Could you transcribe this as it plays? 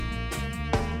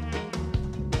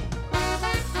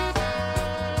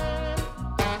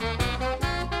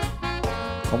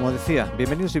Como decía,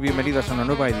 bienvenidos y bienvenidas a una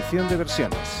nueva edición de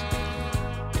Versiones.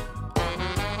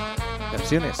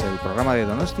 Versiones, el programa de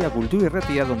Donostia, Cultura y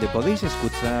Ratia, donde podéis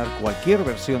escuchar cualquier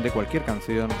versión de cualquier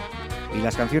canción y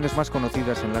las canciones más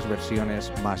conocidas en las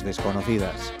versiones más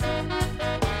desconocidas.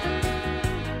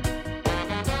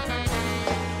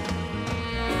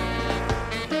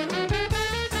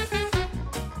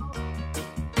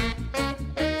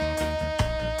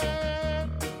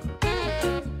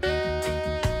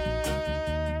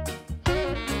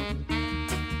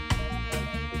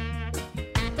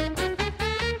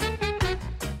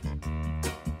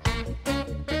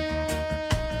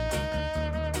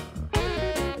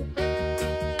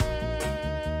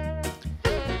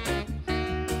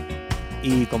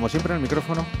 Y como siempre en el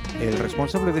micrófono, el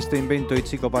responsable de este invento y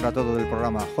chico para todo del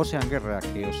programa, José Anguerra,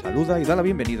 que os saluda y da la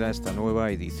bienvenida a esta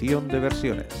nueva edición de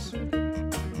Versiones.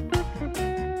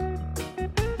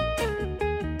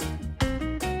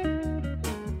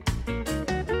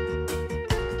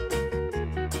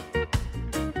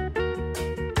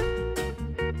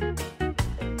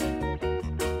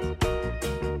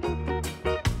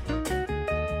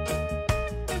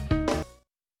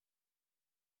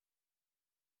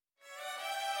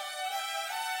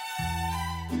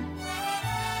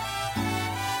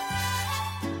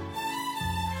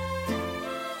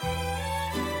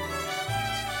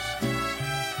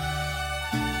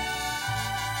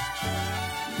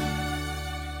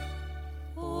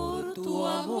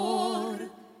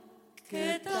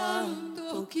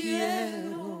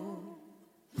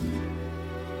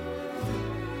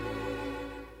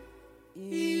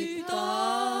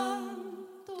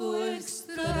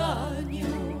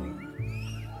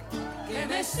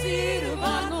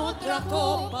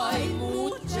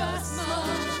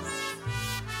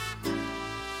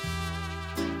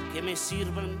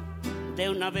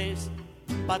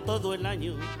 Para todo el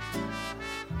año,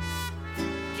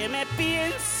 que me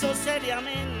pienso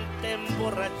seriamente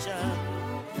emborrachar.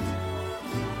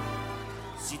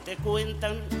 Si te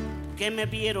cuentan que me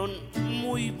vieron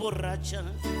muy borracha,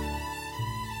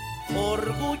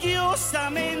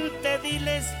 orgullosamente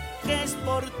diles que es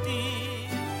por ti,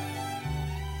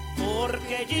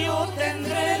 porque yo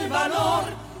tendré el valor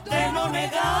de no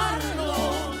negarlo.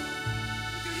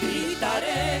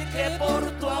 Gritaré que por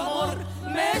tu amor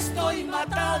me estoy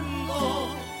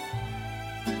matando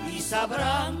y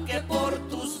sabrán que por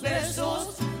tus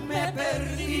besos me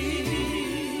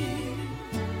perdí.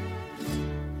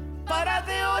 Para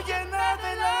de hoy en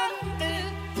adelante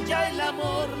ya el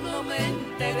amor no me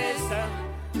interesa,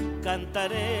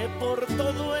 cantaré por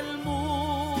todo el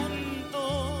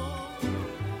mundo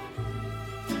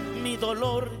mi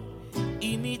dolor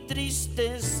y mi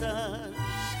tristeza.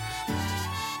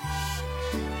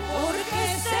 Porque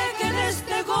sé que de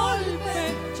este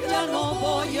golpe ya no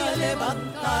voy a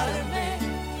levantarme,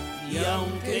 y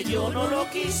aunque yo no lo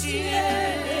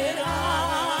quisiera,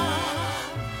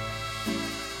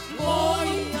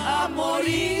 voy a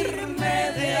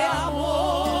morirme de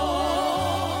amor.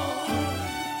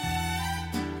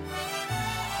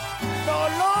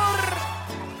 Dolor,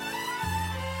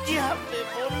 ya me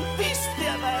volviste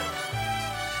a dar.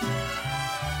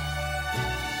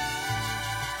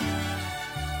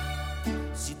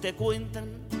 Te cuentan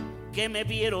que me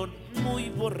vieron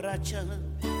muy borracha,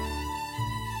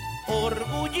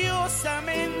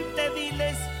 orgullosamente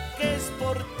diles que es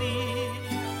por ti,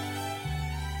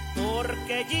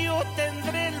 porque yo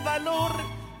tendré el valor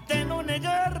de no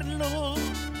negarlo.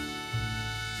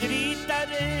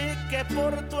 Gritaré que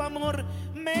por tu amor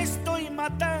me estoy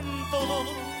matando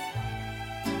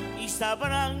y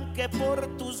sabrán que por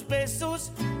tus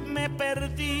besos me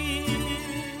perdí.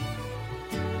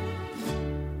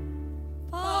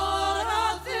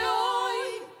 Para de hoy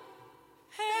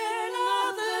en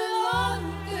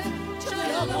adelante ya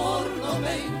el amor no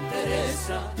me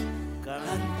interesa,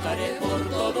 cantaré por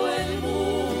todo el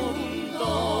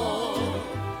mundo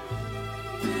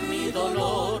mi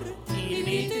dolor y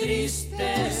mi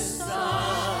tristeza.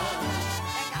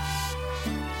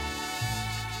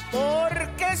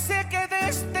 Porque sé que de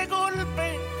este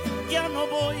golpe ya no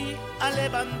voy a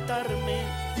levantarme,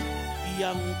 y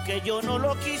aunque yo no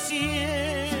lo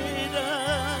quisiera,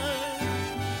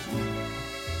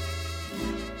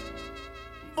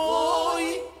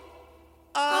 voy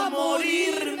a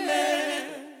morirme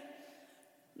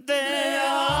de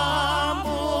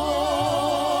amor.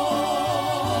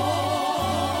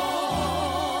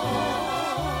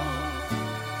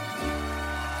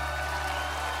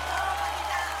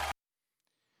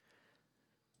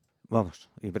 Vamos,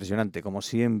 impresionante, como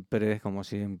siempre,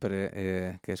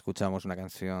 que escuchamos una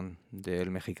canción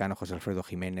del mexicano José Alfredo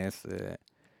Jiménez,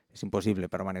 es imposible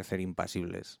permanecer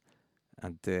impasibles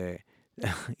ante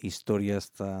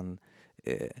historias tan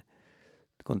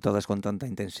contadas con tanta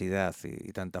intensidad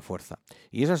y tanta fuerza.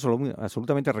 Y es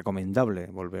absolutamente recomendable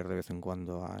volver de vez en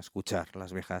cuando a escuchar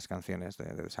las viejas canciones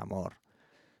de desamor,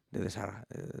 de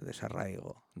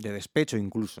desarraigo, de despecho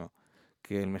incluso,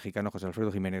 que el mexicano José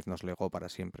Alfredo Jiménez nos legó para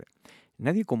siempre.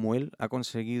 Nadie como él ha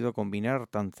conseguido combinar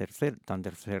tan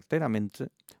certeramente,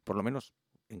 por lo menos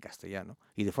en castellano,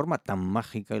 y de forma tan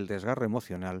mágica el desgarre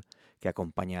emocional que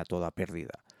acompaña a toda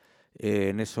pérdida.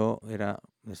 En eso era,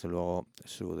 desde luego,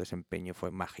 su desempeño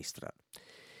fue magistral.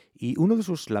 Y uno de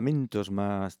sus lamentos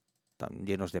más tan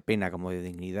llenos de pena como de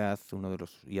dignidad,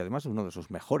 y además uno de sus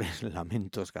mejores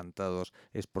lamentos cantados,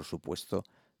 es, por supuesto,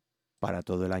 Para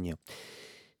todo el año.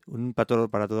 Un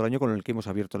para todo el año con el que hemos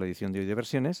abierto la edición de hoy de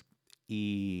versiones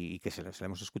y que se la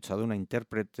hemos escuchado una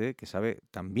intérprete que sabe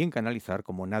también canalizar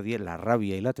como nadie la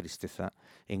rabia y la tristeza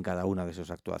en cada una de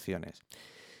sus actuaciones.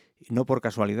 No por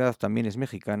casualidad también es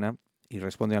mexicana y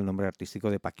responde al nombre artístico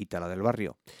de Paquita, la del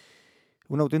barrio.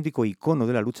 Un auténtico icono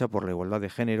de la lucha por la igualdad de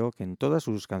género que en todas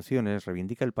sus canciones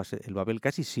reivindica el papel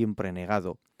casi siempre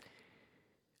negado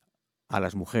a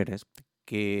las mujeres,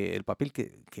 que el papel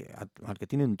al que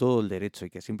tienen todo el derecho y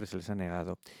que siempre se les ha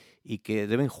negado y que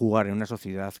deben jugar en una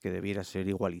sociedad que debiera ser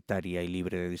igualitaria y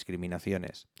libre de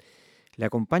discriminaciones. Le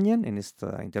acompañan en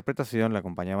esta interpretación, le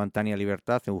acompañaban Tania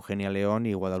Libertad, Eugenia León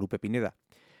y Guadalupe Pineda,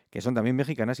 que son también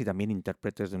mexicanas y también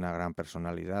intérpretes de una gran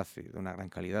personalidad y de una gran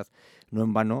calidad. No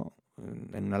en vano,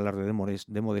 en un alarde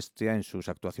de modestia, en sus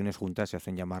actuaciones juntas se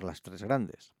hacen llamar las tres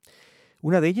grandes.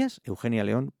 Una de ellas, Eugenia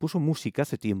León, puso música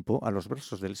hace tiempo a los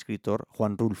versos del escritor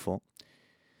Juan Rulfo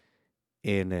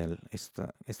en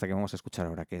esta que vamos a escuchar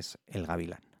ahora, que es El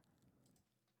Gavilán.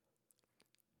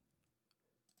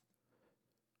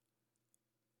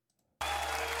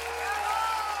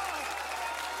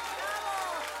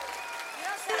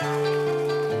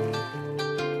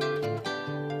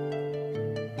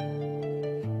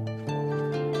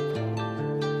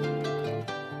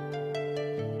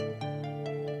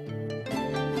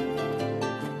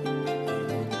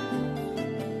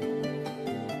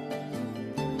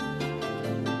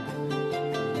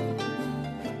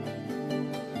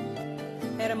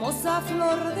 Hermosa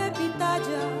flor de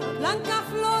pitaya, blanca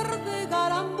flor de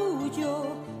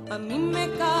garambullo, a mí me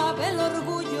cabe el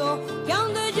orgullo que a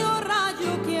donde yo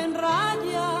rayo, quien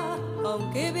raya,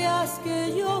 aunque veas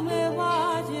que yo me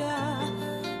vaya,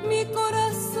 mi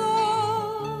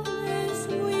corazón es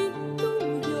muy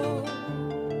tuyo.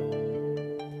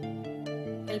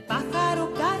 El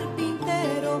pájaro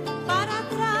carpintero para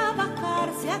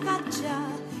trabajar se agacha,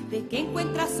 de que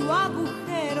encuentra su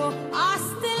agujero,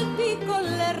 hasta el pico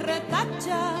le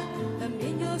retacha.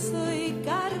 También yo soy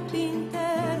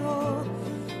carpintero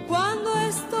cuando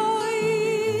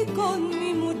estoy con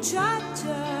mi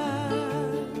muchacha.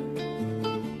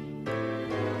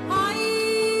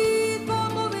 Ay,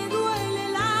 cómo me duele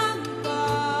el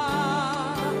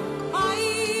alma,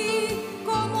 ay,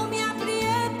 cómo me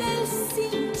aprieta el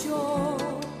cincho,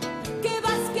 que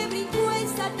vas que brinco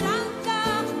esa tranca.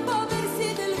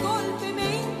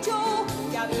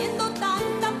 Habiendo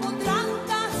tanta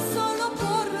potranca, solo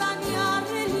por la mía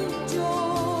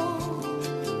relincho.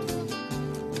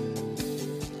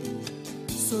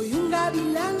 Soy un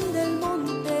gavilán del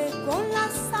monte con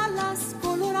las alas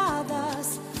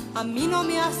coloradas. A mí no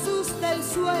me asusta el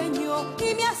sueño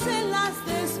y me hacen las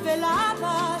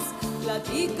desveladas,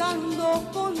 platicando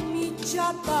con mi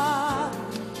chata.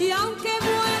 Y aunque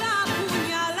muera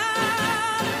puñalada,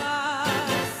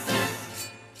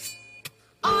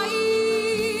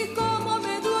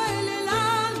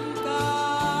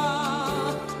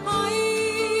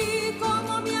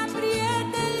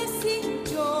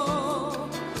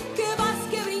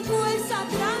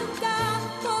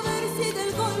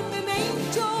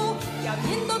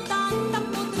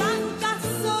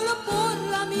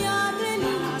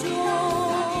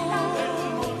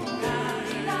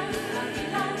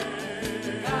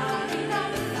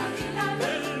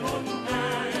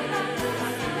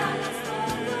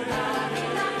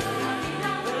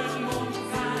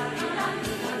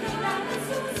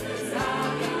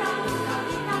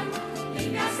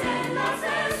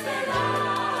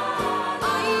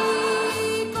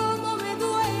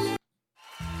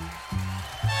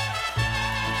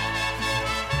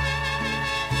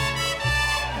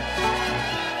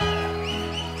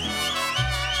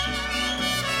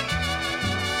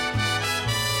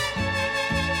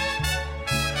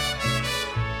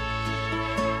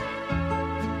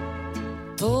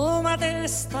 Tómate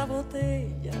esta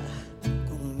botella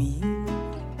conmigo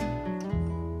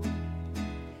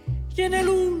y en el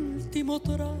último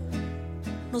trago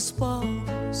nos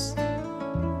vamos.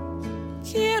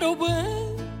 quiero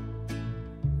ver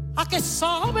a qué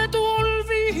sabe tu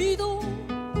olvido,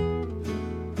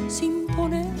 sin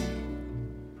poner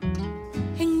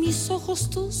en mis ojos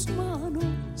tus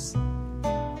manos.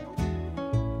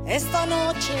 Esta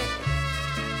noche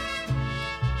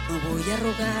no voy a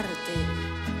rogarte,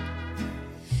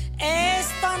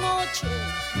 esta noche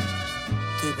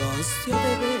te vas ya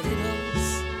de veras.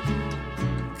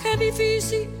 Qué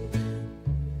difícil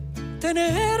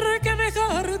tener que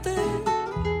dejarte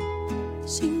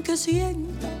sin que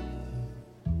sienta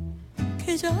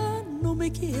que ya no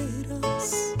me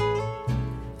quieras.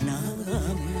 Nada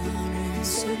me han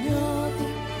enseñado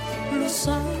los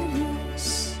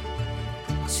años,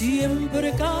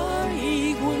 siempre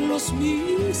caigo en los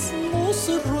mismos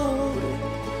errores.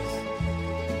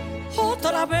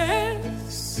 Otra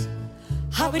vez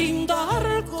a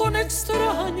brindar con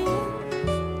extraños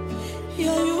y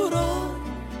a llorar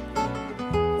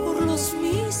por los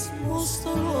mismos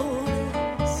dolores.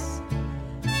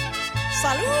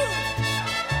 ¡Salud!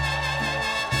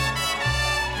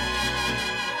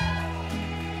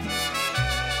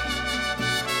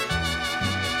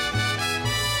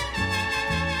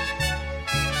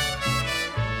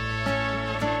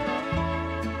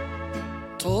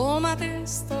 Tómate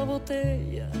esta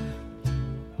botella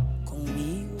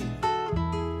conmigo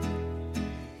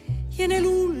y en el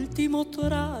último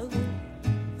trago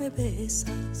me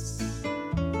besas.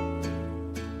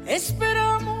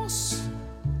 Esperamos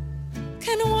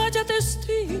que no haya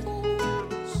testigos,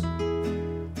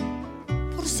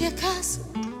 por si acaso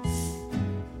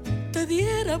te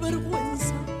diera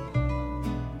vergüenza.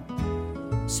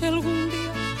 Si algún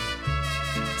día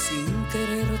sin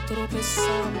querer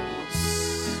tropezamos,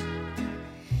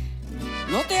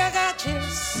 no te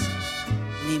agaches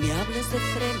ni me hables de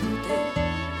frente,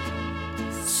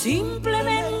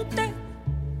 simplemente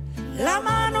la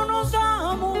mano nos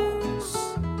damos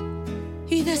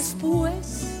y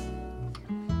después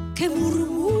que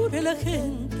murmure la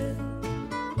gente.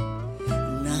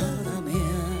 Nada me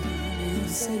han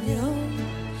enseñado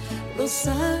los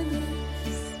años,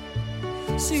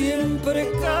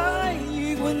 siempre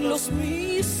caigo en los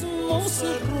mismos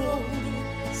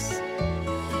errores.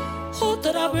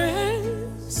 Otra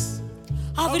vez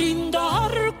a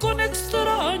brindar con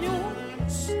extraños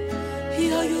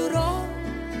y a llorar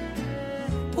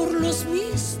por los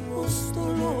mismos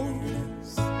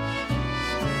dolores.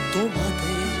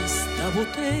 Tómate esta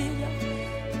botella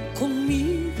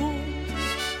conmigo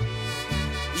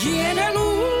y en el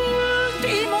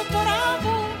último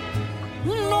trago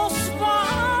nos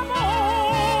vamos.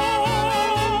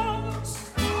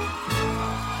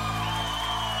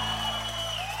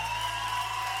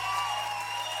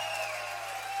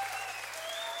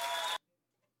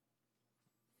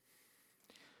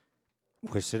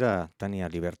 Pues era Tania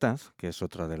Libertad, que es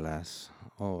otra de las,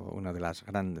 una de las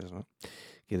grandes, ¿no?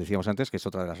 Que decíamos antes que es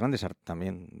otra de las grandes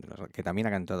también, que también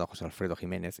ha cantado a José Alfredo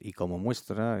Jiménez, y como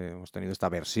muestra hemos tenido esta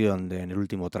versión de En el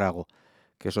último trago,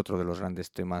 que es otro de los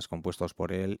grandes temas compuestos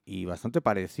por él y bastante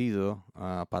parecido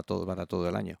a para todo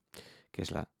el año, que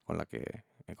es la con la que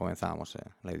comenzábamos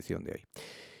la edición de hoy.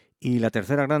 Y la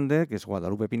tercera grande, que es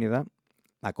Guadalupe Pineda,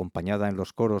 acompañada en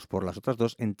los coros por las otras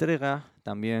dos, entrega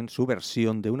también su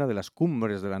versión de una de las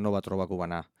cumbres de la nova trova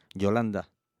cubana, Yolanda,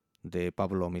 de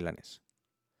Pablo Milanés.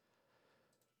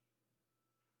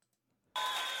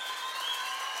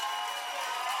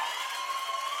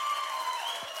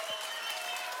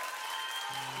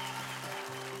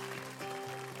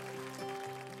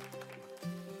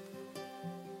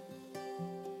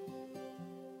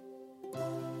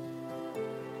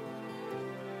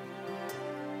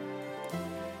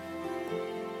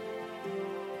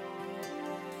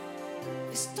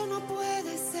 Esto no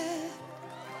puede ser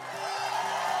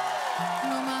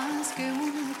no más que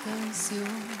una canción.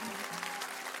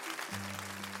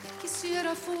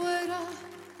 Quisiera fuera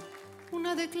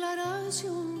una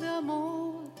declaración de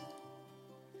amor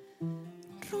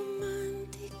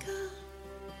romántica,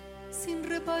 sin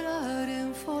reparar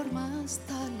en formas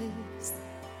tales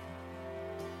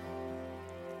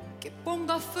que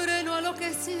ponga freno a lo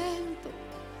que siento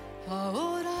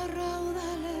ahora a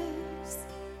raudales.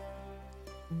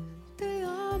 Te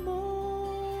amo,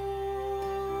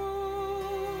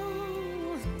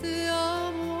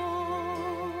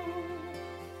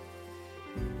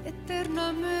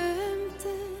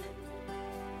 eternamente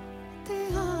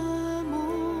te amo.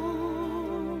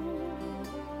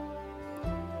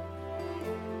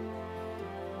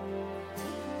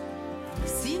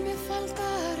 Si me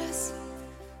faltaras,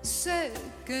 sé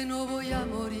que no voy a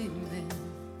morirme.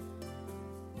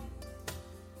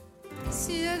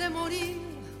 Si he de morir,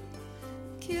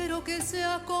 quiero que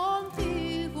sea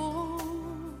contigo.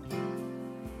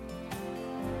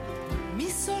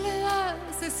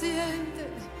 se siente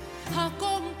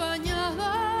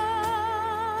acompañada.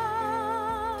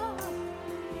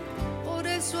 Por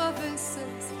eso a veces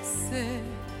sé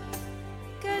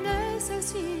que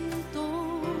necesito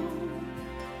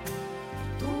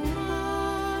tu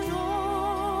mano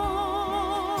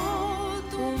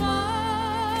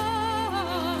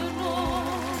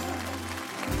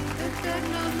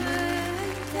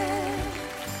eternamente,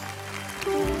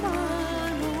 tu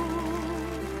mano.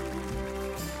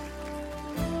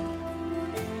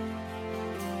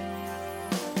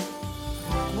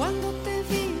 Cuando te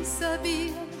vi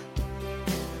sabía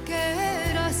que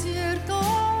era cierto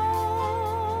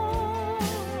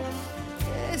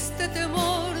este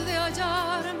temor de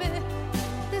hallarme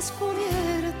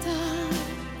descubierta.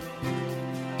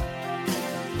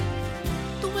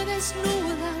 Tú me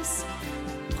desnudas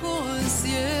con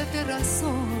 7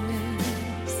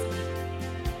 razones,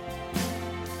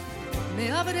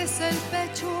 me abres el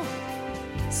pecho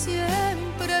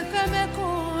siempre que me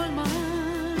colmas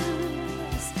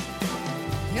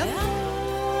de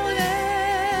amores,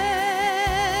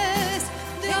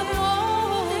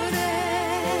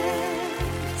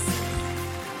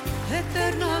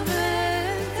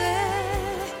 eternamente,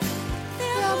 de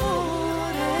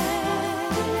amores.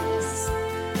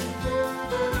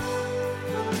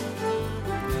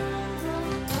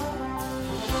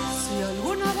 Si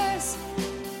alguna vez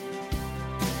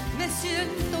me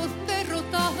siento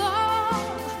derrotada,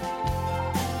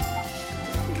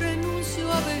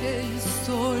 renuncio a ver el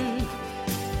sol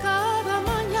cada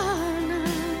mañana,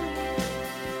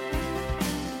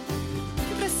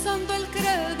 rezando el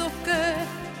credo que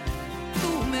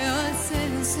tú me has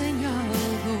enseñado.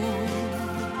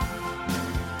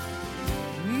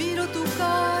 Miro tu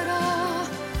cara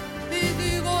y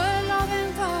digo en la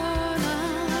ventana,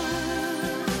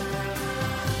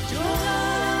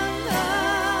 Yolanda,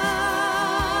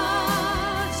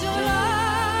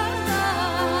 Yolanda,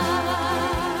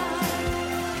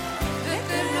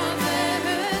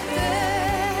 eternamente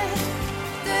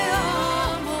te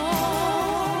amo,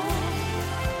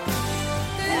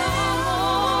 te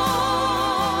amo,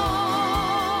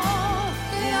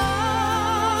 te amo,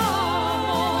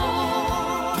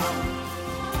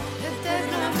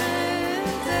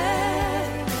 eternamente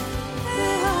te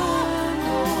amo,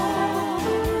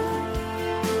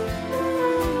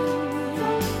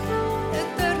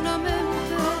 eternamente.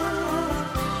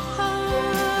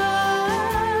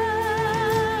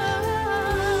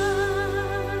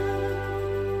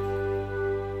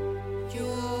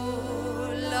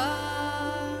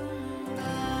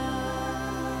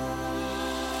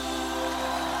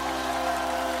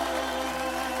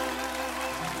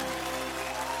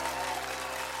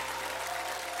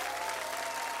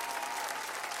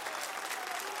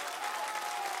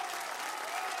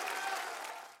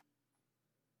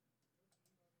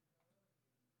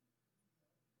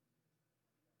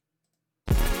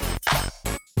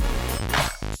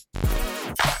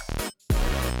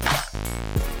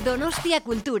 Donostia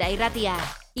kultura irratia,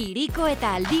 hiriko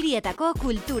eta aldirietako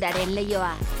kulturaren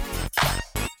leioa.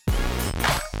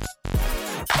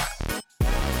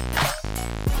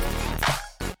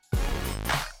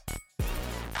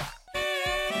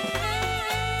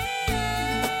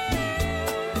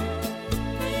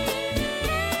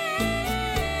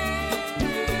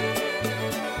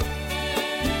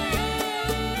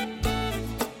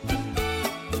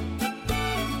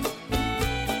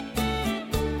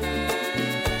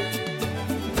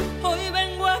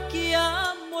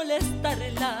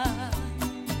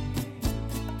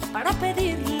 Para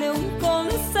pedirle un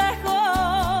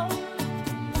consejo.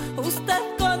 Usted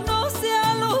conoce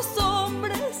a los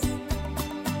hombres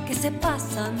que se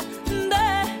pasan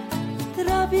de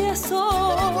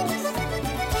traviesos.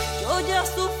 Yo ya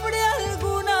sufrí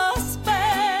algunas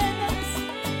penas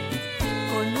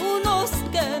con unos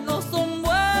que no son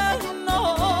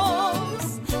buenos.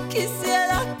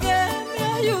 Quisiera que me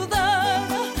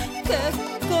ayudara, que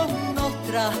con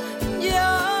otra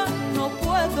ya no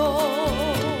puedo.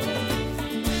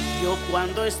 Yo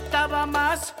cuando estaba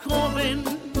más joven,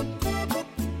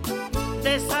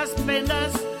 de esas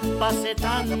penas pasé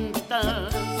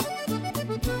tantas,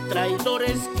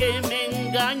 traidores que me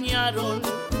engañaron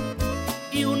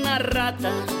y una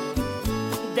rata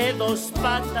de 2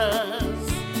 patas.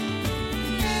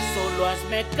 Solo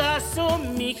hazme caso,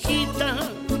 mijita,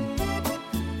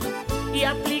 y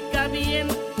aplica bien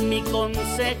mi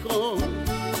consejo.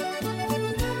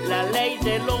 La ley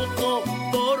del ojo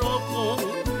por ojo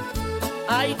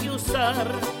hay que usar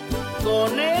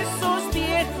con esos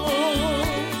viejos.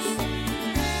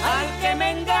 Al que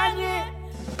me engañe,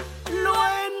 lo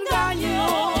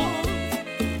engaño.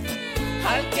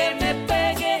 Al que me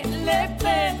pegue, le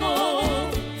pego.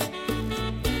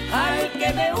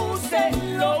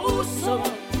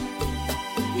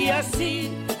 y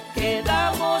así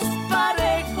quedamos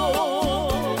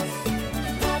parejos.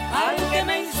 Al que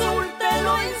me insulte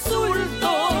lo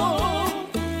insulto,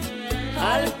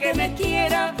 al que me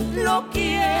quiera lo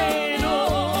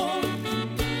quiero,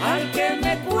 al que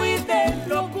me cuide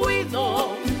lo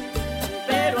cuido,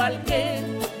 pero al que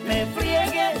me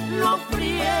friegue lo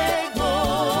friego.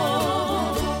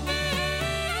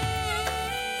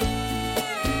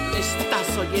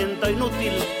 Estás oyendo,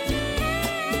 inútil,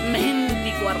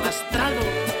 mendigo arrastrado.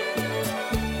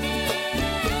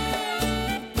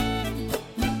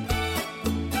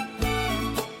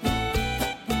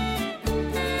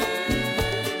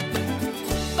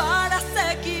 Para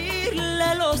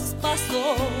seguirle los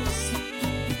pasos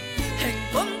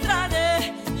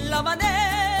encontraré la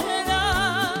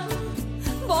manera.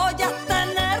 Voy a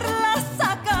tener las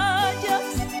agallas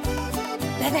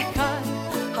de dejar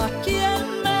a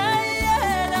quien me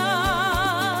hiera.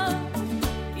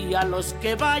 Y a los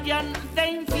que vayan de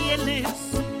infieles,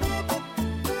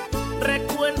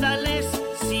 recuérdales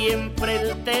siempre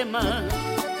el tema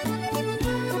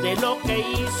de lo que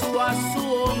hizo a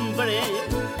su hombre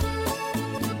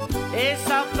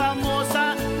esa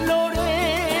famosa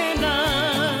Lorena.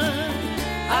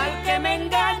 Al que me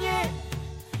engañe,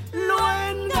 lo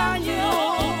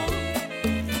engaño,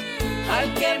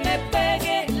 al que me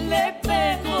pegue, le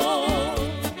pego,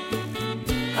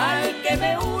 al que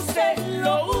me use,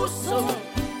 lo uso,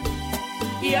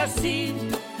 y así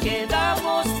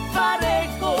quedamos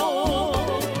parejos.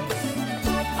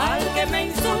 Al que me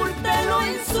insulte, lo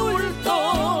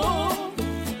insulto,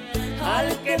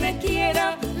 al que me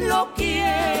quiera, lo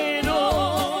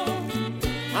quiero,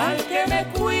 al que me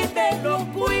cuide, lo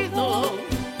cuido,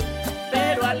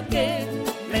 pero al que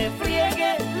me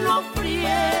friegue, lo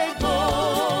friego.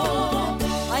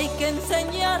 Hay que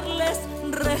enseñarles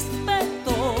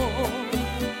respeto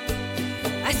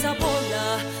a esa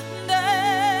bola de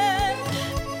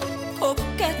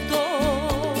coquetos.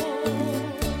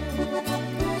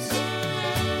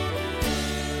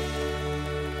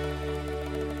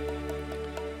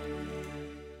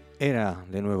 Era,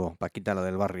 de nuevo, Paquita la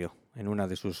del barrio, en una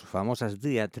de sus famosas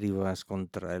diatribas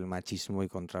contra el machismo y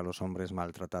contra los hombres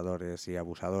maltratadores y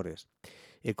abusadores.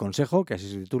 El Consejo, que así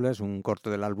se titula, es un corte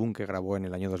del álbum que grabó en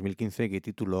el año 2015 que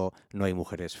tituló No hay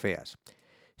mujeres feas.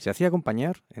 Se hacía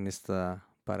acompañar en esta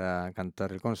para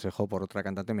cantar El Consejo por otra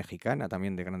cantante mexicana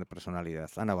también de gran personalidad,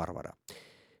 Ana Bárbara.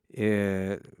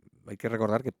 Hay que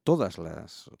recordar que todas o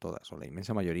la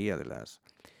inmensa mayoría de las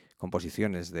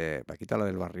composiciones de Paquita la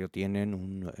del barrio tienen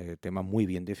un tema muy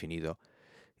bien definido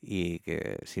y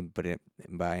que siempre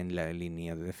va en la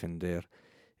línea de defender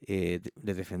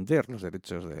los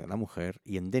derechos de la mujer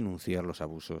y en denunciar los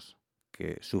abusos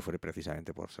que sufre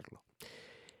precisamente por serlo.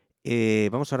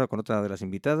 Vamos ahora con otra de las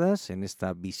invitadas en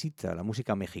esta visita a la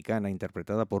música mexicana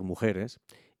interpretada por mujeres,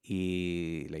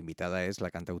 y la invitada es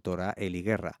la cantautora Eli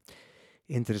Guerra.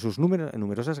 Entre sus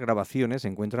numerosas grabaciones se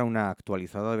encuentra una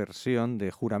actualizada versión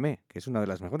de Júrame, que es una de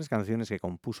las mejores canciones que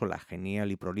compuso la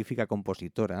genial y prolífica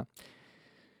compositora,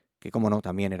 que como no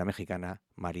también era mexicana,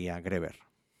 María Greber.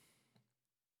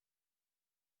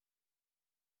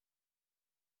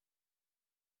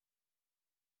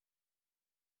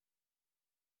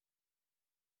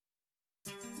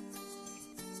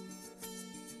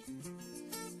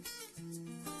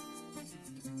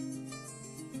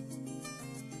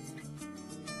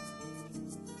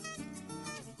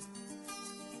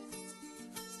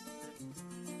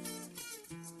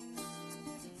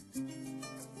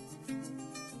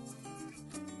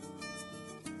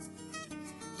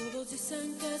 Todos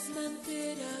dicen que es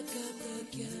mentira que te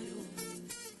quiero,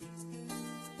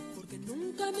 porque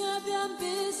nunca me habían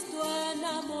visto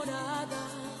enamorada.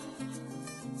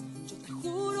 Yo te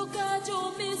juro que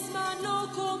yo misma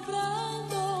no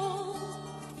comprendo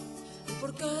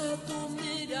porque tu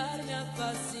mirar me ha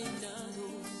fascinado.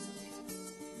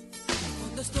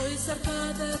 Cuando estoy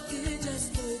cerca de ti ya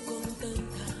estoy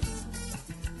contenta.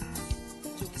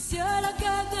 Yo quisiera que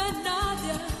de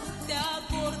nadie te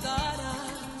acordaras.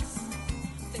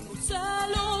 Tengo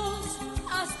celos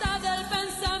hasta del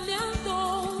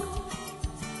pensamiento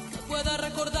que pueda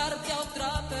recordar que a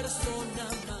otra persona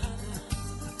amara.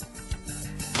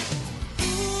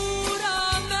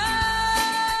 Júrame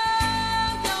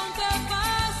que aunque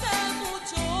pase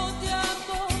mucho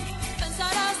tiempo,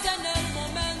 pensarás en el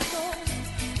momento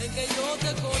en que yo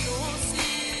te conocí.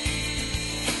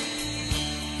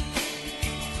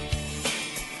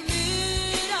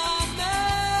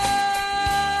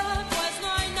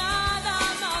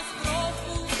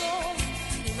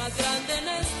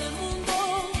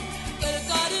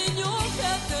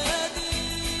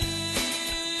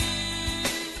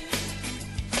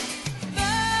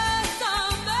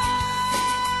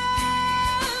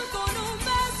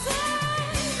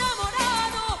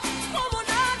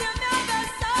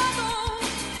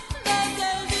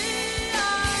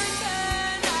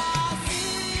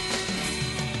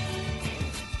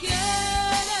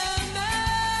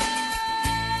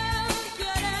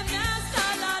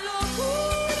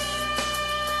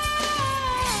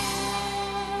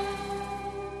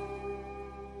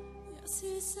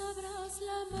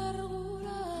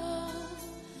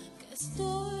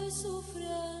 Estoy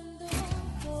sufriendo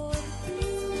por ti.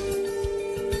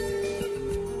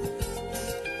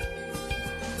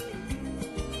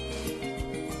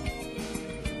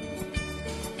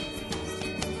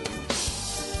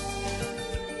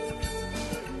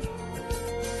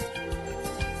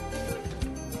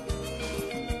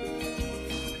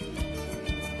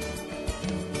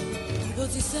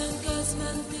 Todos dicen que es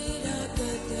mentira que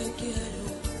te quiero,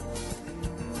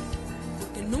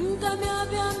 que nunca me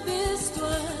habían visto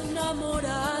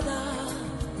enamorada.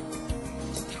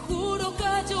 Te juro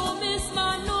que yo misma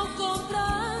no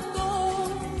comprendo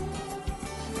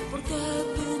porque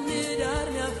tu mirar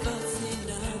me ha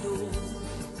fascinado.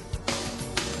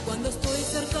 Cuando estoy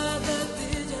cerca de ti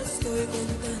ya estoy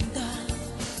contenta.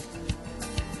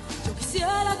 Yo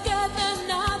quisiera que de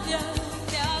nadie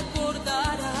te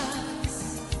acordaras.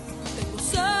 Tengo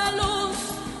celos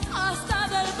hasta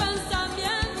del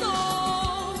pensamiento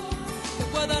que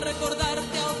pueda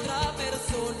recordarte a otra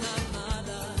persona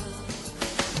amada.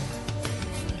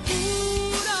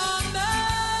 Júrame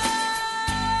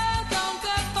que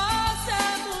aunque pase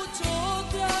mucho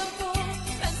tiempo,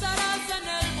 pensarás en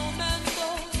el momento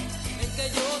en que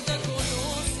yo te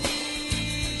conocí.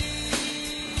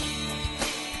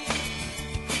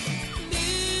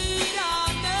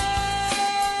 Mírame,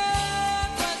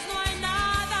 pues no hay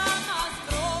nada más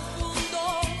profundo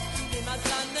ni más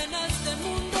grande en este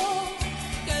mundo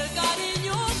que el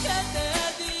cariño que te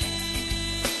di.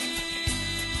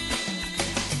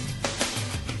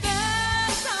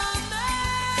 Bésame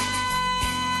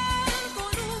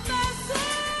con un beso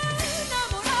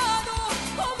enamorado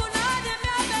como nadie me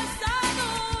ha besado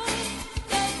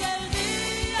desde el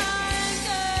día en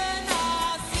que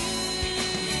nací.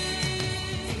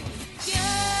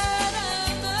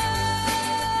 Quiéreme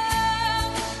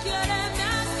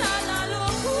hasta la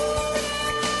locura.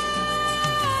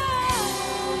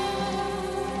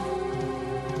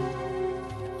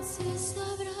 Así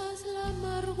sabrás la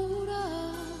amargura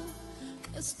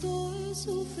que estoy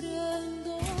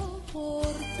sufriendo por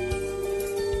ti.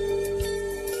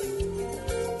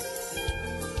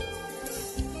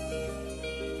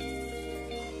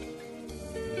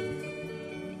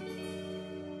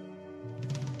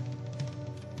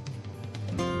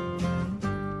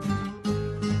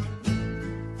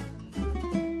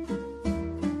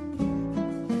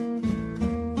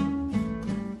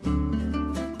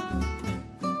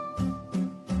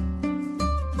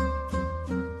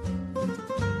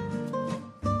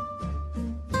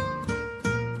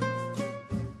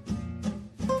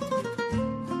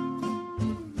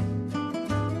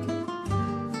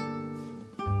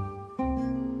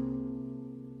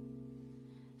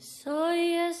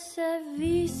 Soy ese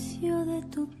vicio de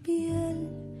tu piel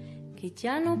que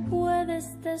ya no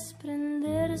puedes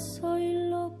desprender, soy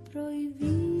lo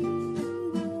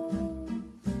prohibido.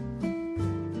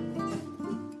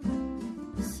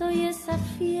 Soy esa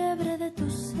fiebre de tu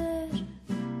ser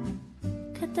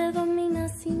que te domina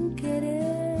sin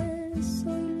querer,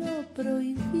 soy lo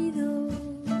prohibido.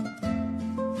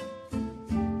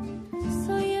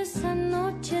 Soy esa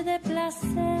noche de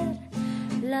placer,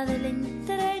 la de la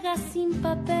entrega sin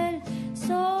papel,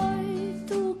 soy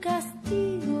tu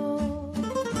castigo.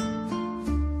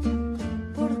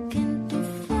 Porque en tu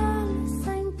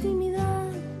falsa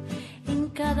intimidad, en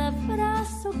cada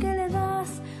abrazo que le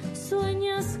das,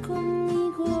 sueñas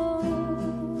conmigo.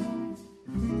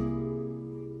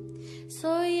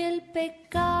 Soy el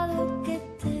pecado que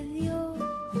te dio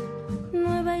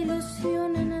nueva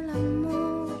ilusión en el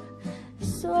amor,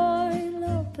 soy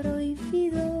lo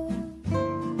prohibido.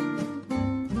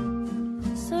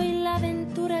 Soy la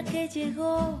aventura que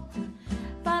llegó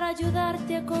para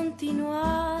ayudarte a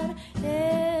continuar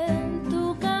en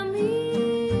tu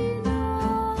camino.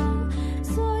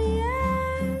 Soy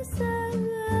ese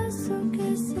beso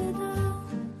que se da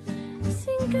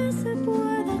sin que se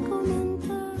pueda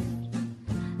comentar.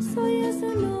 Soy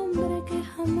ese nombre que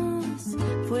jamás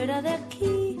fuera de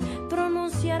aquí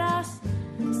pronunciarás.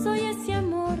 Soy ese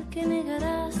amor que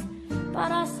negarás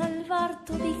para salvar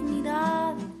tu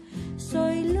dignidad.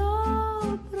 Soy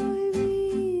lo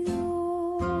prohibido.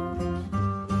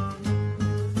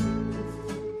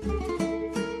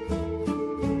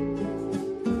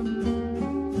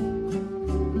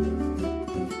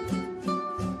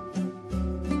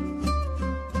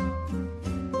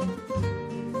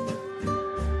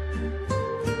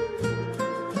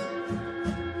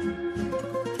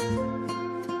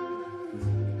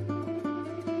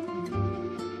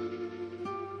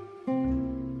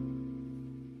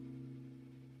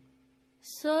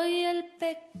 Soy el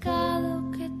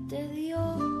pecado que te dio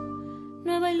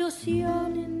nueva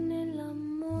ilusión en el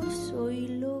amor, soy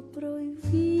lo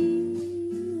prohibido.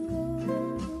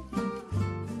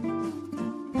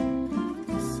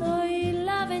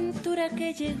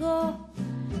 que llegó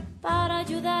para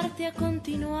ayudarte a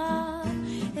continuar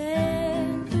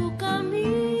en tu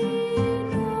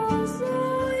camino.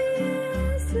 Soy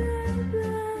ese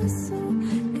beso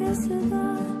que se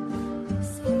da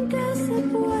sin que se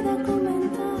pueda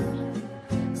comentar.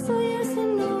 Soy ese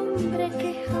nombre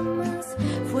que jamás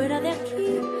fuera de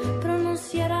aquí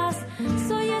pronunciarás.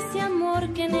 Soy ese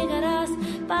amor que negarás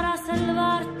para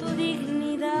salvar tu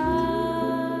dignidad.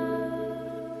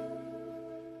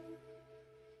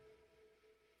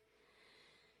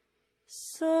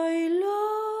 Soy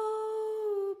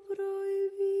lo prohibido.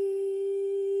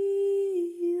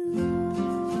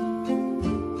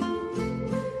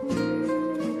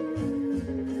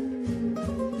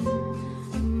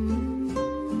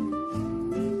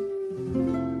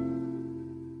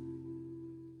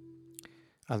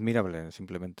 Admirable,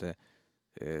 simplemente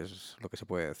es lo que se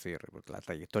puede decir. La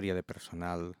trayectoria de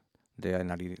personal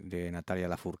de Natalia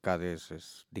Lafourcade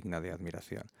es digna de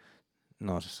admiración.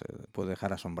 Nos puede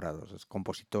dejar asombrados. Es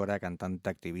compositora, cantante,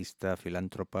 activista,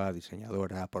 filántropa,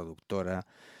 diseñadora, productora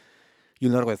y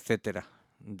un largo etcétera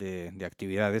de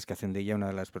actividades que hacen de ella una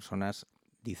de las personas,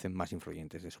 dicen, más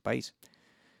influyentes de su país.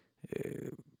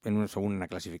 Según una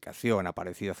clasificación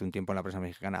aparecida hace un tiempo en la prensa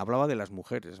mexicana, hablaba de las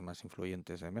mujeres más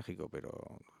influyentes de México,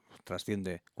 pero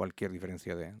trasciende cualquier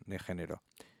diferencia de género.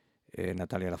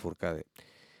 Natalia Lafourcade.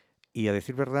 Y a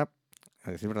decir verdad,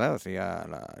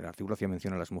 el artículo hacía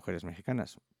mención a las mujeres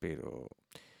mexicanas, pero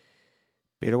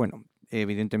bueno,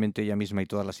 evidentemente ella misma y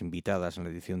todas las invitadas en la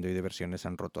edición de hoy de Versiones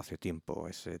han roto hace tiempo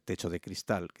ese techo de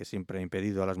cristal que siempre ha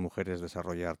impedido a las mujeres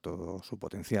desarrollar todo su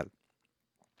potencial.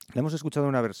 Le hemos escuchado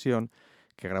una versión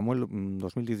que grabó en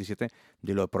 2017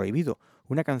 de Lo Prohibido,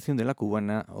 una canción de la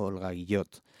cubana Olga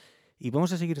Guillot. Y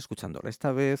vamos a seguir escuchándola.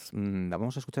 Esta vez la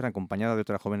vamos a escuchar acompañada de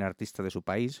otra joven artista de su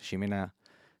país, Ximena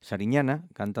Sariñana,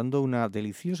 cantando una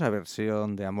deliciosa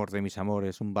versión de Amor de mis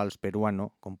amores, un vals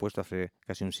peruano compuesto hace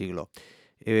casi un siglo.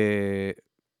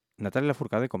 Natalia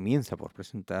Lafourcade comienza por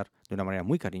presentar de una manera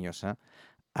muy cariñosa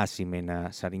a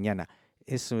Ximena Sariñana.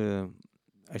 Es una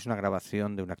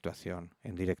grabación de una actuación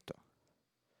en directo.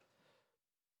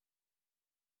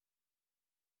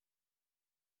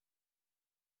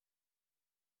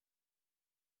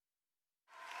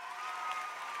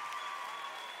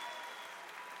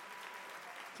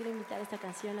 Quiero invitar a esta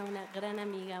canción a una gran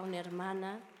amiga, una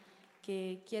hermana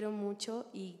que quiero mucho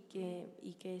y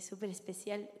que es súper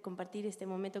especial compartir este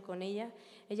momento con ella.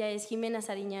 Ella es Ximena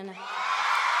Sariñana.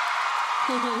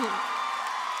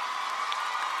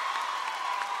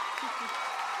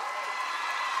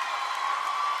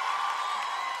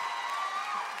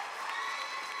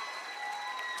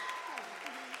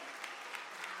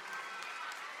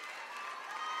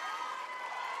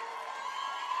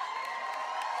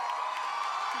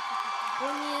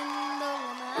 Poniendo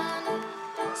la mano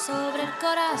sobre el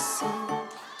corazón,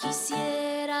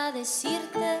 quisiera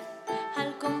decirte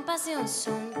al compasión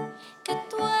son que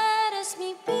tú eres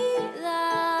mi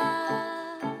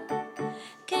vida,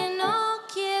 que no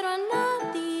quiero a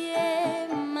nadie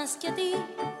más que a ti.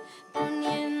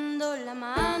 Poniendo la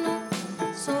mano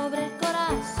sobre el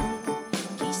corazón,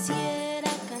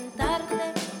 quisiera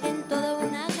cantarte en toda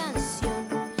una canción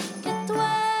que tú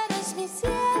eres mi cielo.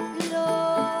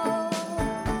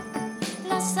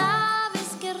 Las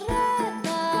aves que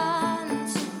retan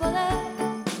su poder,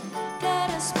 que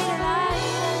respira el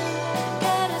aire,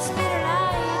 que respira el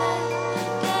aire,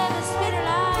 que respira el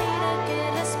aire, que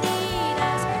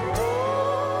respiras. Tú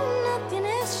no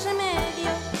tienes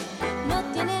remedio, no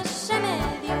tienes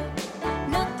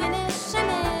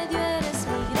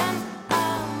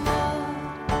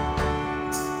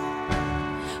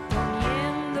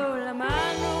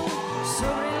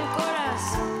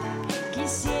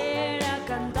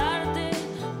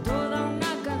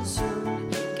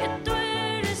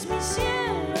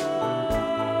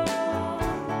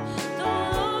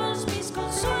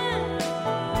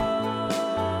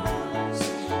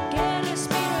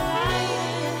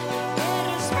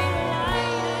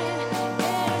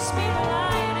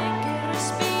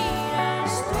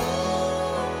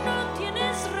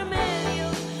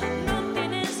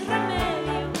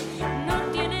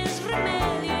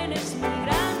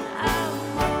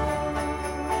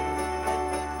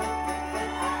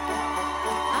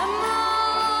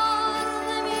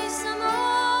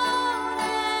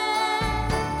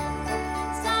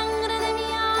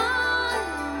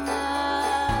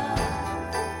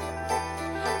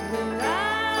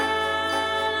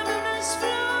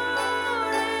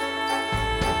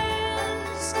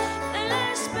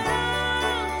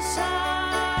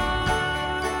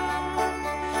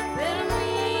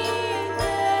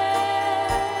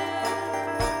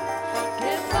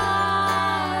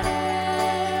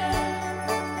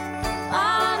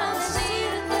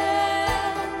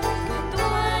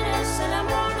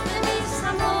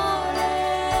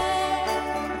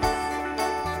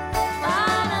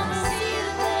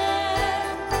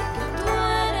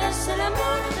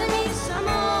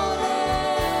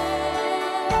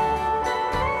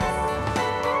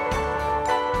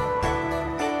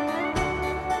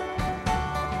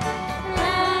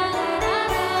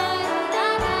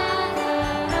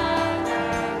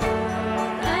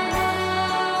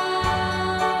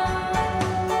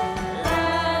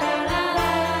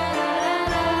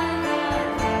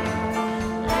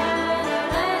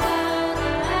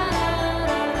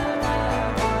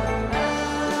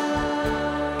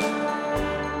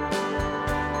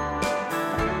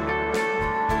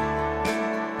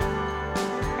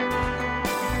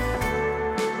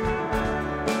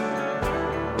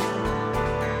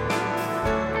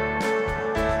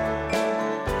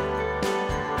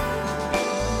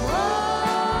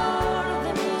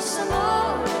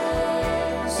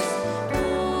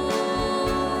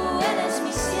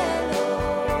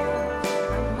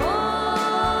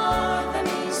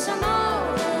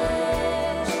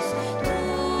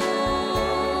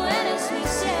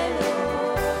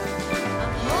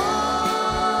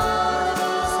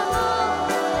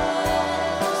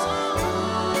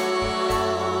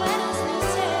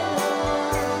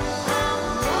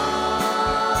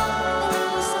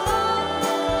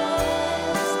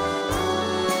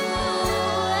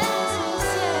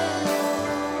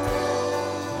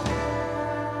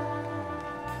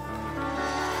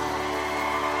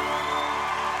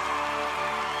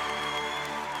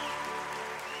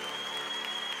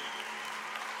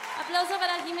aplauso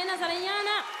para Jimena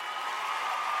Sariñana.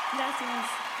 Gracias.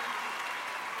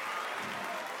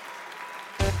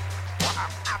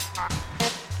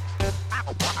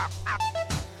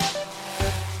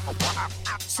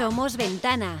 Somos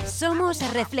ventana, somos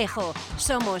reflejo,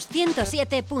 somos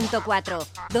 107.4.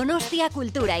 Donostia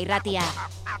Kultura Irratia.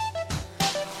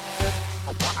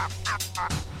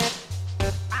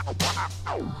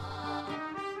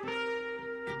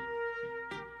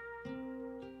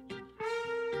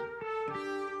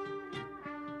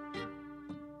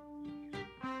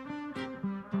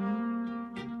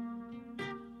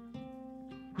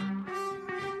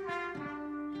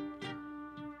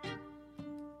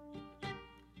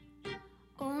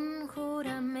 Un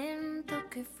juramento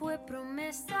que fue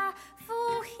promesa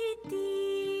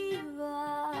fugitiva,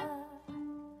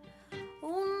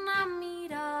 una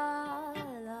mirada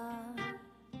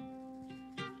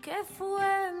que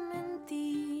fue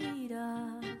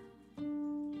mentira,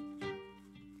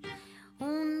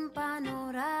 un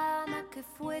panorama que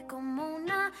fue como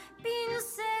una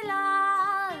pincelada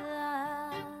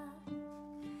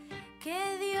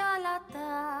que dio a la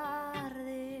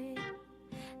tarde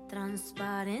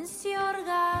transparencia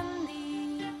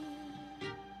organdi.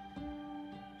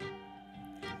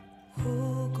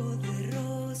 Jugo de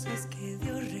rosas que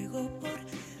Dios regó por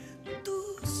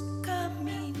tus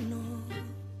caminos,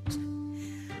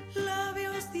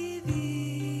 labios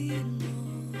divinos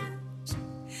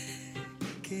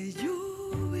que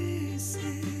yo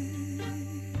besé.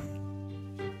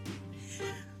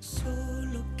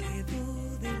 Solo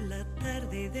quedó de la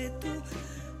tarde de tu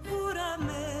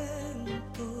juramento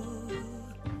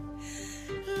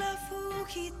la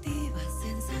fugitiva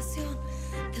sensación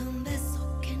de un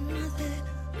beso que no ha de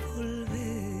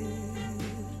volver.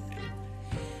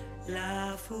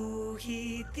 La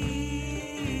fugitiva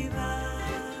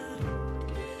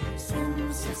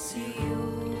sensación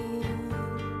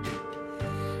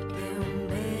de un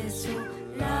beso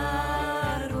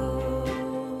largo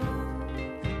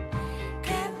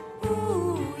que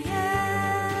huye.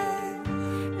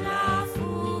 La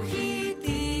fugitiva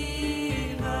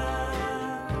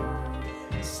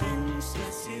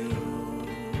sensación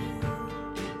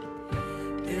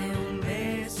de un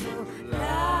beso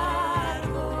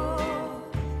largo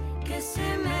que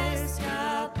se me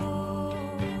escapó.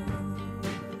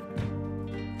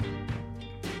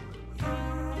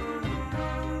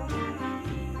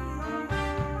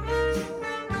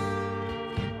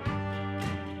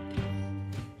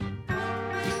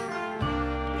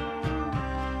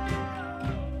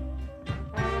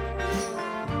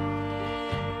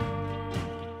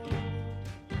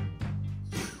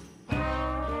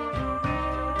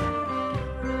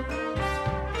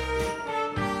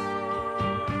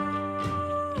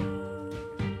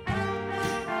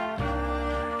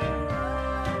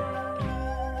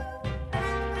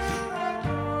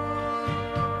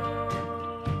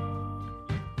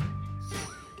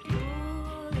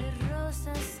 Jugo de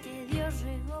rosas que Dios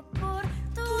regó por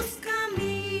tus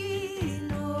caminos,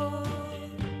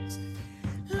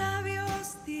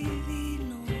 labios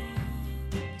divinos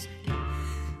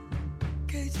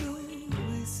que yo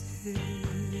besé.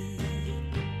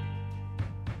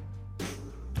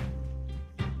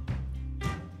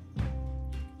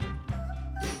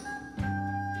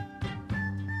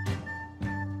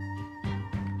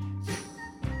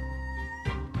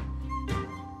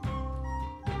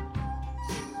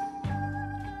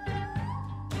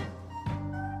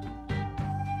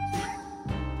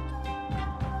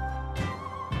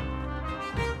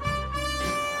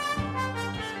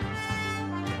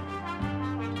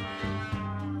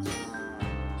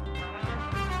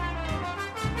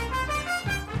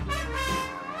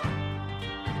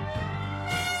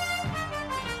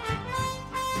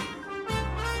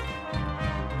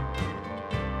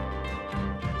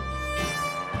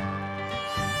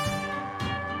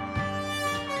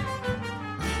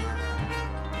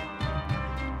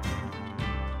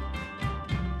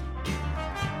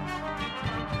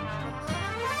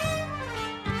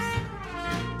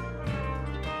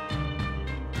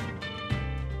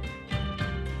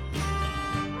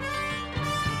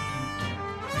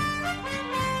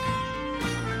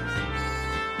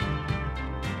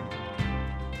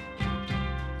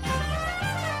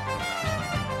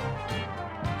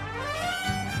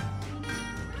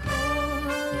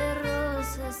 Jugo de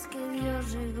rosas que Dios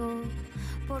regó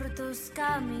por tus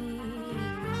caminos,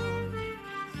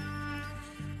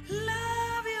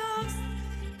 labios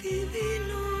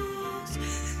divinos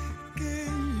que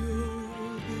yo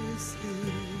besé.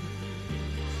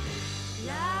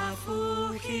 La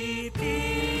fugitiva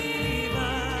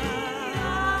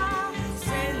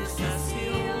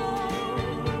sensación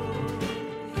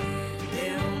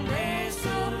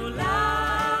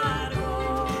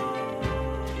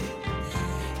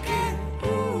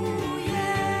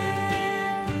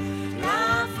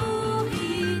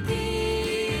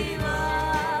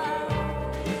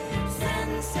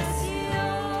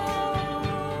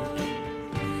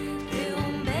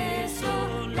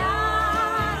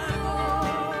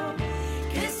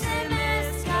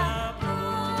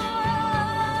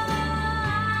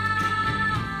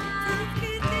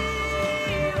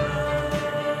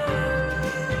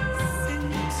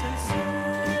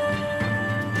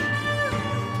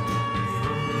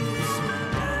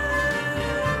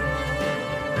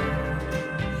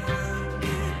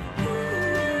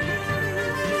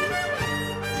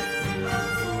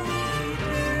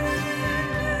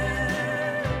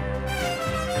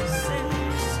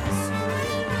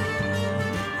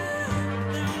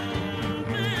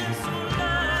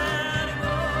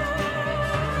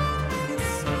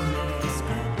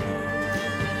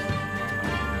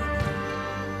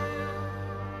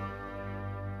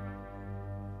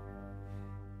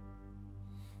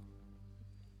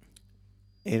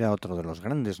era otro de los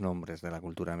grandes nombres de la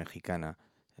cultura mexicana,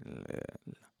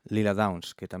 Lila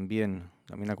Downs, que también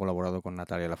ha colaborado con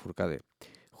Natalia Lafourcade.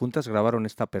 Juntas grabaron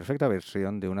esta perfecta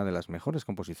versión de una de las mejores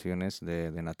composiciones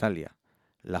de Natalia,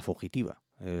 La Fugitiva,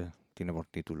 tiene por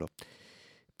título.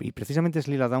 Y precisamente es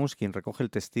Lila Downs quien recoge el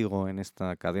testigo en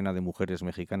esta cadena de mujeres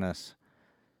mexicanas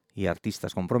y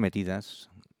artistas comprometidas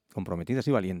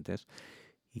y valientes,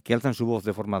 y que alzan su voz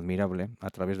de forma admirable a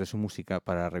través de su música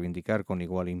para reivindicar con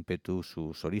igual ímpetu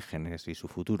sus orígenes y su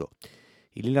futuro.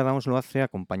 Y Lila Downs lo hace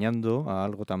acompañando a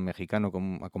algo tan mexicano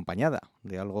como acompañada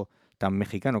de algo tan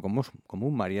mexicano como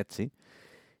un mariachi,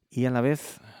 y a la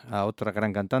vez a otra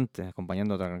gran cantante,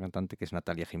 acompañando a otra gran cantante que es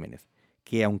Natalia Jiménez,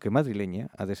 que aunque madrileña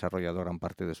ha desarrollado gran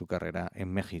parte de su carrera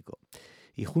en México.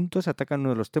 Y juntos atacan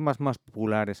uno de los temas más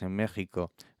populares en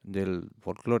México del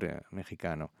folclore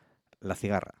mexicano, la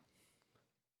cigarra.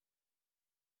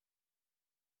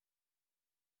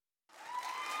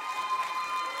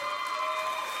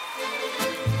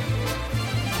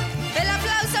 El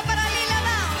aplauso para Lila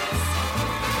Downs.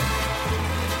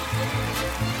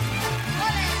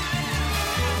 ¡Ole!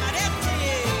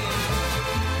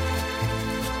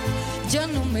 Ya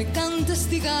no me cantes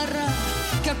cigarra,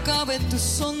 que acabe tu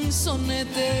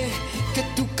sonsonete, que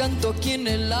tu canto aquí en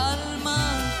el alma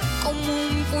como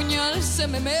un puñal se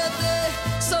me mete,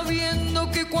 sabiendo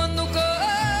que cuando cantas,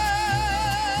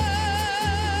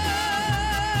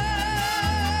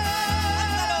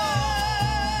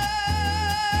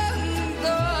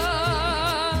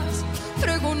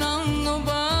 pregonando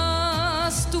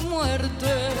vas tu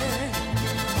muerte.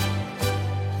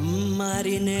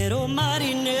 Marinero,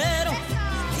 marinero,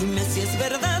 dime si es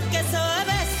verdad que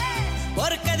sabes,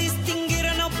 porque distinguir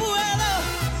no puedo,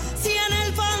 si en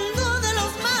el fondo de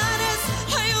los mares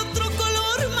hay otro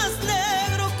color más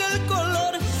negro que el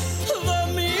color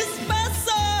de mis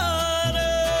pesares.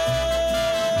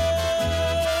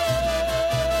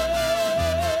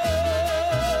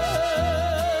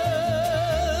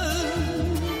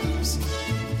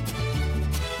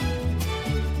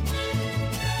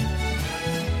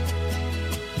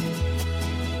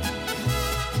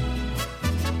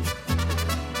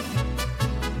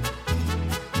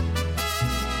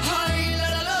 Ay, la,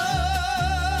 la, la.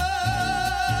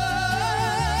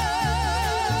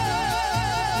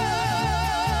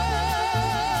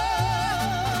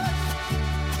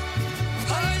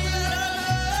 Ay, la, la, la.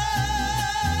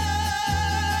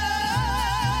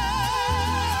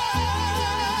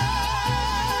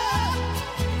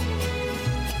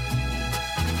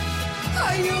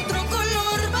 Hay otro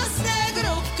color más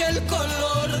negro que el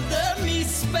color de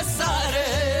mis pesares.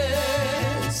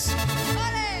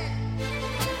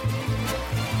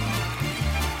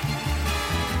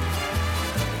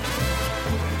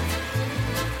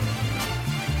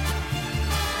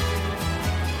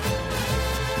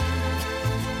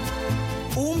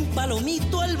 Un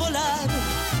palomito al volar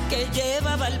que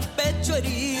llevaba el pecho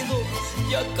herido,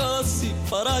 ya casi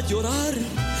para llorar,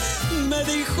 me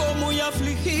dijo muy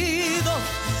afligido,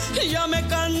 ya me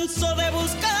canso de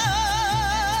buscar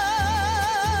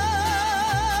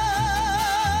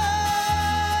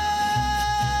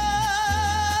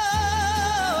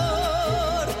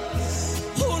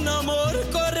un amor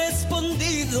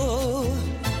correspondido.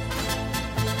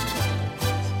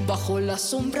 Bajo la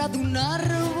sombra de un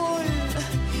árbol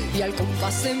y al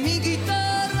compás de mi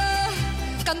guitarra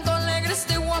canto alegre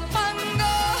este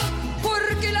guapanga,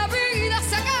 porque la vida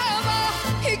se acaba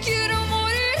y quiero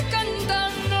morir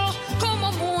cantando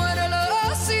como muere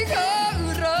la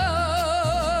cigarra.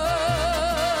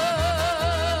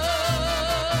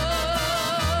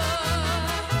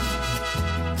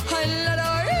 Ay, la,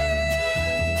 la,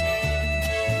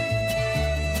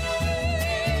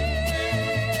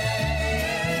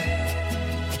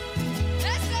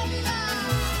 ¡eso, viva!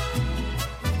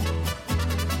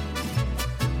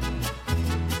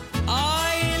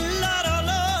 Ay, la, la,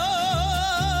 la.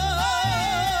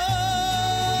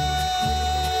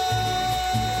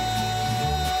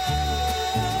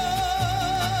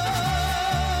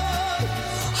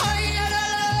 Ay, la, la,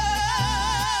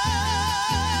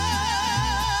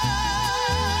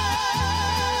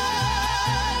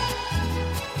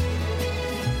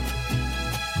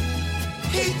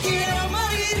 Y quiero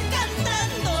morir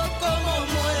cantando como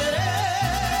muere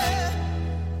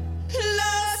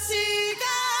la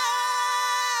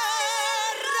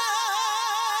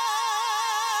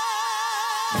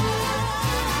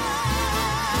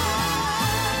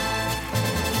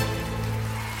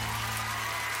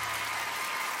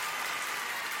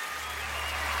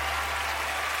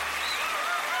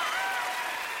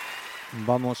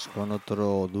Vamos con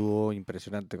otro dúo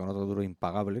impresionante, con otro dúo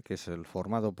impagable, que es el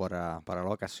formado para la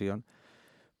ocasión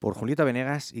por Julieta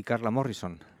Venegas y Carla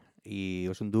Morrison. Y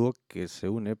es un dúo que se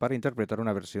une para interpretar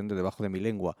una versión de Debajo de mi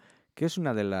lengua, que es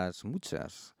una de las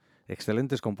muchas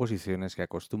excelentes composiciones que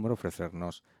acostumbra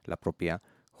ofrecernos la propia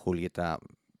Julieta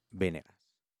Venegas.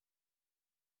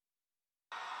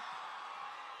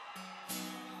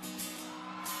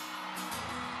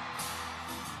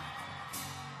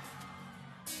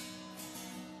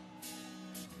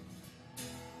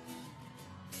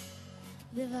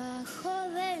 Debajo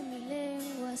de mi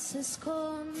lengua se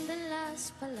esconden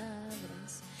las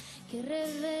palabras que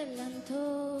revelan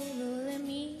todo de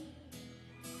mí.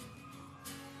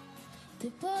 Te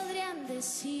podrían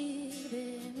decir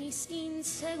de mis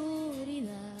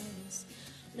inseguridades,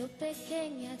 lo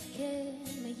pequeña que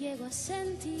me llego a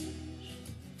sentir,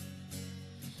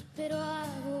 pero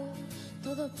hago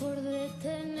todo por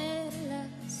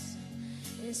detenerlas.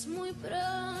 Es muy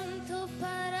pronto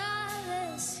para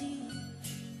decir.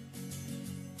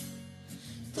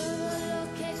 Todo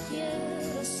lo que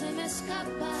quiero se me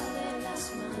escapa de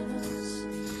las manos.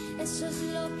 Eso es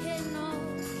lo que no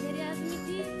quería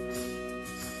admitir.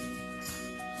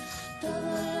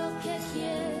 Todo lo que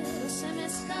quiero se me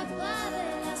escapa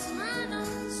de las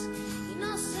manos y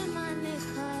no sé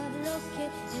manejar lo que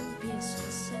empiezo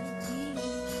a sentir.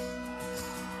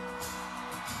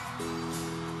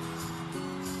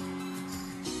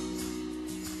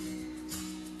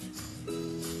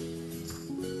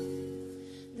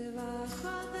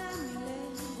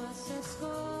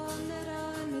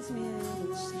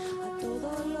 Miedos, a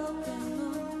todo lo que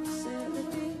no sé de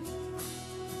ti,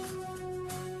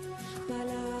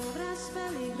 palabras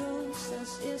peligrosas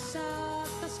y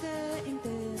exactas que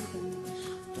intentan,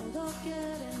 todo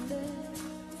quieren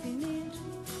definir,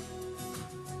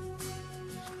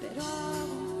 pero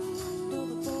hago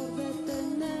todo por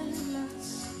detenerlas.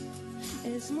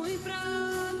 Es muy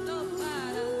pronto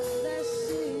para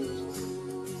decir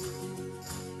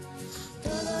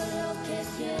todo lo que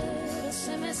quiero.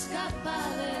 Se me escapa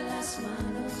de las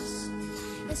manos.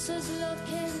 Eso es lo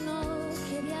que no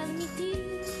quería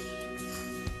admitir.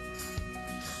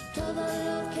 Todo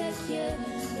lo que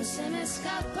quiero se me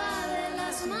escapa de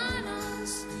las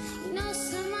manos y no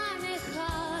sé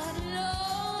manejarlo.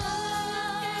 Todo lo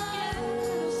que quiero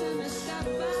se me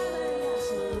escapa de las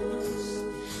manos.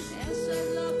 Eso es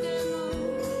lo que no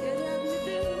quería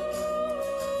admitir.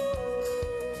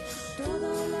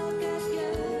 Todo lo que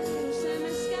quiero se me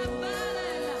escapa.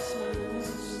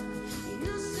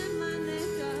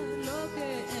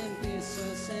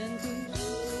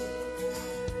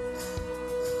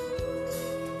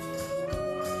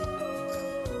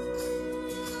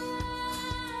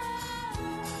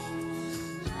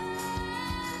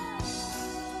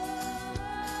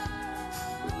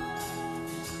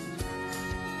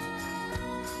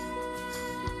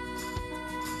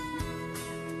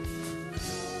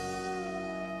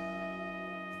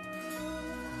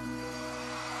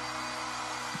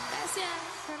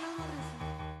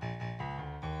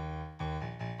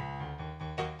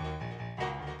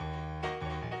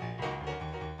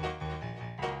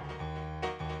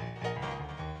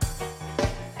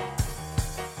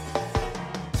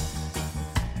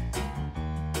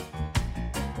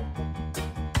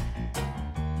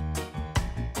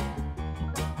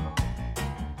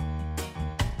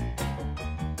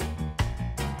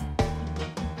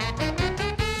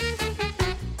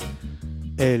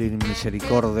 El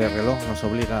inmisericorde reloj nos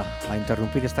obliga a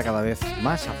interrumpir esta cada vez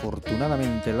más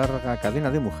afortunadamente larga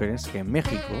cadena de mujeres que en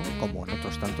México, como en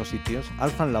otros tantos sitios,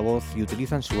 alzan la voz y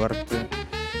utilizan su arte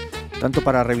tanto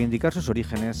para reivindicar sus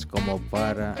orígenes como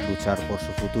para luchar por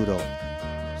su futuro.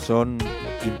 Son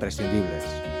imprescindibles.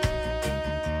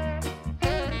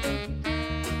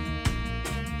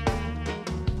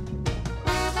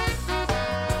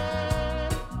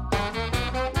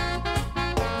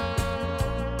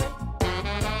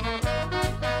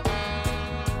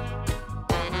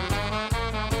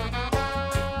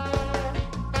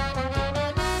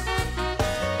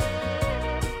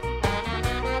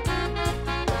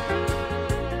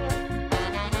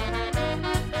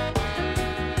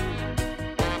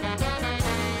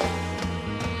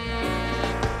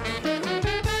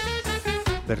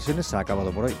 Versiones ha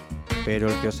acabado por hoy, pero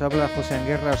el que os habla, José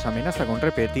Anguerra, os amenaza con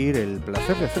repetir el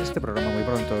placer de hacer este programa muy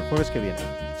pronto, el jueves que viene,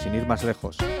 sin ir más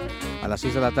lejos, a las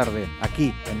 6 de la tarde,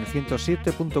 aquí, en el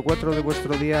 107.4 de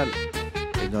vuestro dial,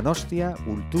 en Donostia,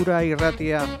 Cultura y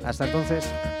Ratia. Hasta entonces.